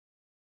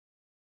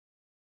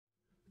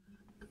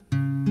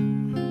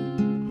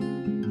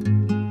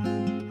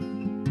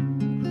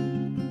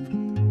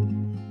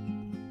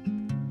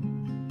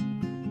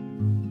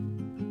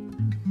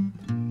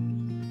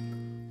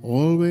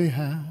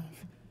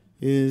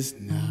is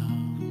now,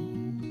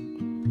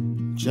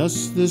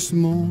 just this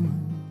moment,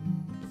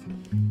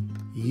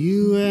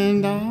 you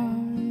and I,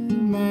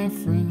 my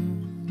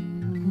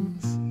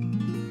friends,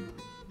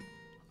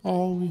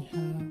 all we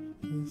have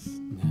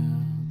is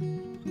now,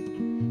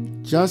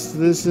 just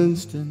this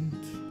instant,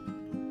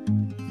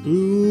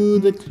 through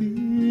the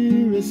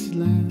clearest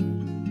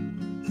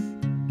lands.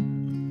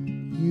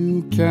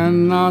 You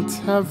cannot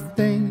have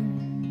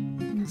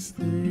things,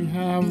 they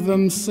have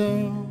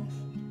themselves,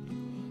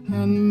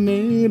 and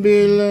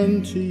maybe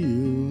lend to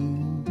you.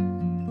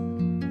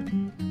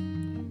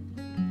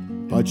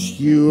 But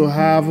you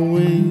have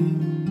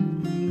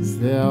wings,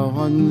 they're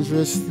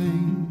wondrous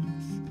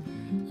things,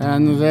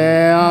 and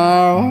they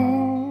are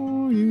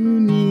all you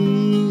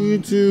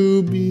need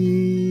to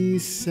be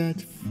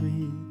set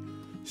free.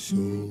 So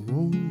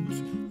won't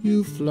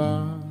you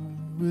fly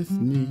with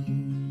me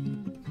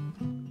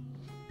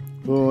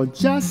for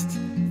just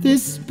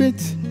this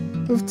bit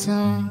of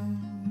time?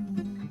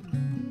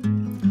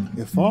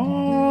 If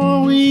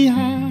all we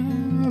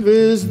have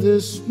is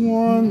this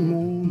one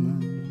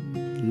moment,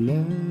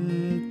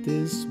 let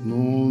this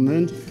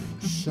moment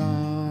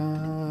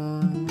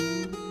shine.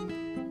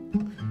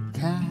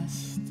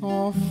 Cast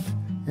off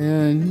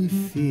any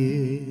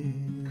fear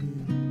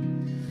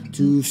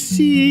to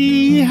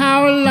see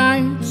how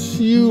light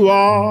you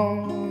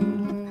are.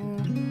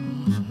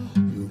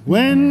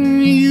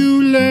 When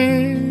you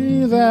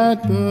lay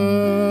that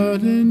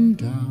burden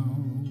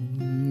down,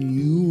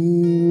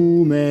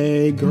 you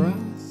may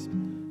grasp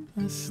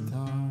a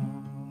star.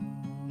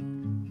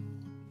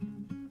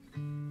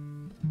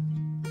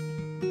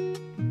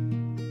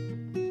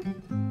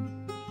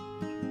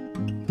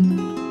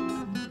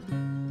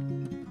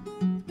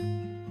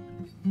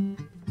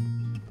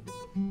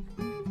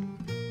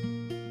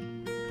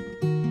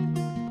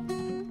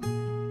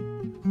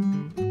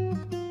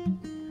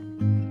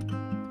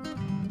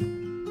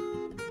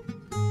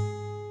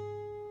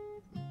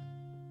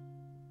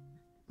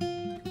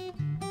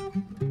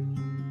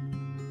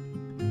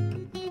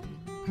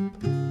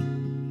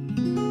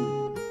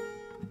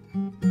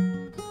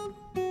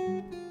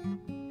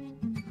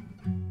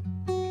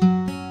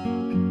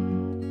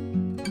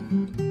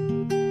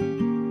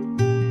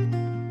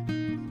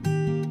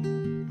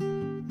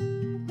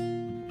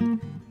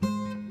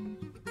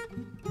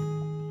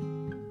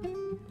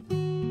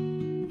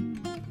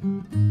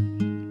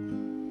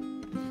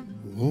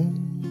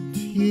 Won't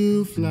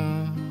you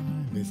fly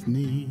with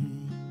me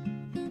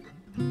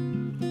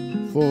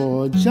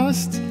for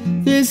just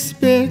this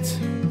bit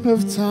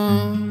of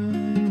time?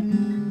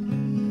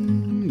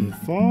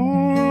 If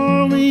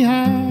all we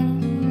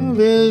have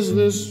is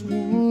this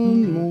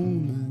one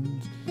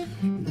moment,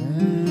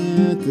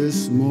 let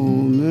this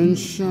moment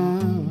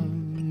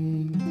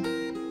shine.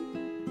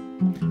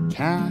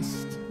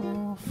 Cast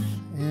off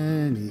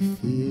any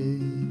fear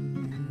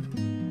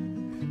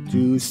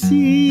to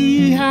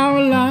see how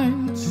light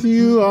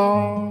you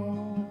are.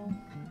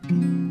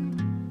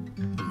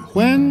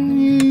 When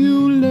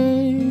you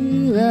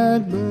lay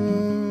that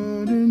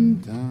burden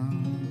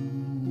down,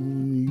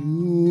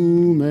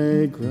 you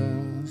may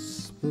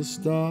grasp a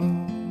star.